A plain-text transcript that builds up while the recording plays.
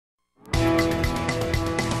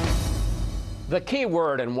The key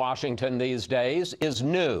word in Washington these days is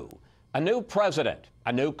new. A new president,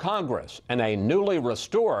 a new Congress, and a newly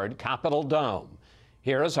restored Capitol Dome.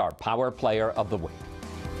 Here's our Power Player of the Week.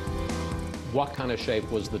 What kind of shape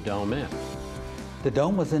was the dome in? The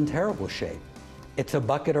dome was in terrible shape. It's a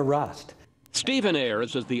bucket of rust. Stephen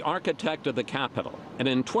Ayers is the architect of the Capitol, and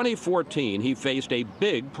in 2014 he faced a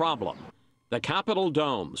big problem. The Capitol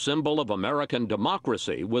Dome, symbol of American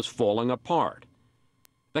democracy, was falling apart.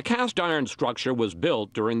 The cast iron structure was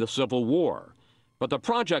built during the Civil War, but the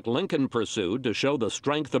project Lincoln pursued to show the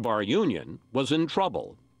strength of our union was in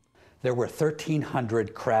trouble. There were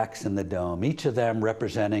 1,300 cracks in the dome, each of them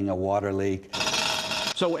representing a water leak.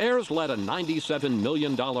 So Ayers led a $97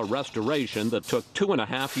 million restoration that took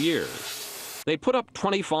 2.5 years. They put up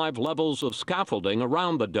 25 levels of scaffolding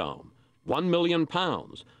around the dome, 1 million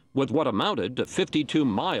pounds, with what amounted to 52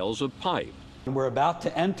 miles of pipe. We're about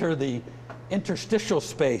to enter the interstitial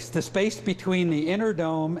space, the space between the inner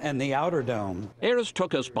dome and the outer dome. Ayers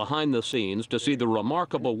took us behind the scenes to see the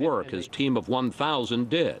remarkable work his team of 1,000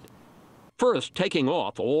 did. First, taking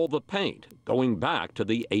off all the paint, going back to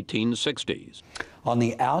the 1860s. On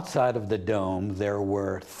the outside of the dome, there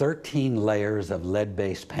were 13 layers of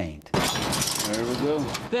lead-based paint. There we go.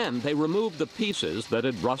 Then they removed the pieces that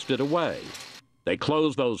had rusted away. They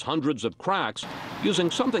closed those hundreds of cracks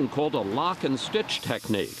using something called a lock and stitch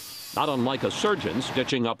technique, not unlike a surgeon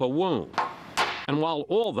stitching up a wound. And while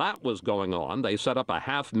all that was going on, they set up a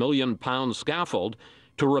 500,000-pound scaffold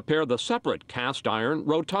to repair the separate cast iron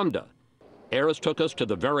rotunda. Ayers took us to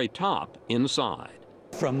the very top inside.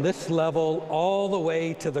 From this level all the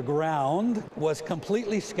way to the ground was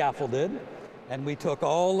completely scaffolded, and we took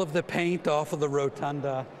all of the paint off of the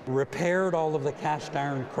rotunda, repaired all of the cast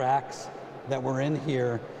iron cracks that were in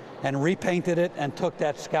here, and repainted it and took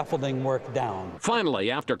that scaffolding work down.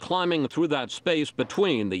 Finally, after climbing through that space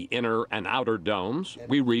between the inner and outer domes,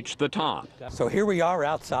 we reached the top. So here we are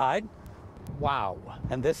outside. Wow.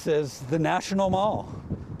 And this is the National Mall.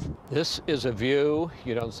 This is a view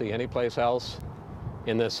you don't see anyplace else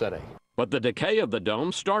in this city. But the decay of the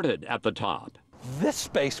dome started at the top. This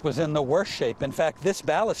space was in the worst shape. In fact, this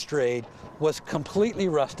balustrade was completely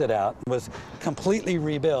rusted out, was completely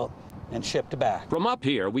rebuilt and shipped back. From up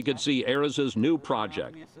here, we could see Ayers' new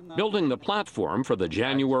project, building the platform for the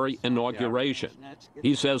January inauguration.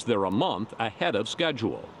 He says they're a month ahead of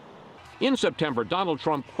schedule. In September, Donald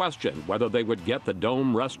Trump questioned whether they would get the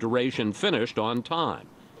dome restoration finished on time,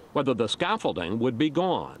 whether the scaffolding would be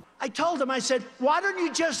gone. I told him, I said, why don't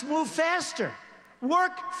you just move faster?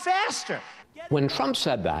 Work faster. When Trump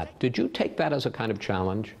said that, did you take that as a kind of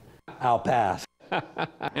challenge? I'll pass.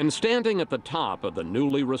 And standing at the top of the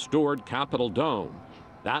newly restored Capitol Dome,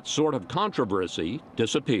 that sort of controversy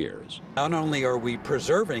disappears. Not only are we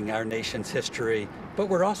preserving our nation's history, but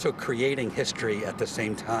we're also creating history at the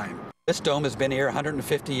same time. This dome has been here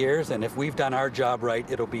 150 years, and if we've done our job right,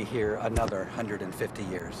 it'll be here another 150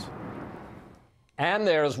 years. And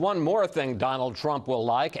there's one more thing Donald Trump will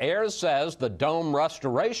like. Ayers says the dome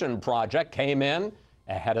restoration project came in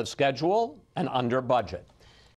ahead of schedule and under budget.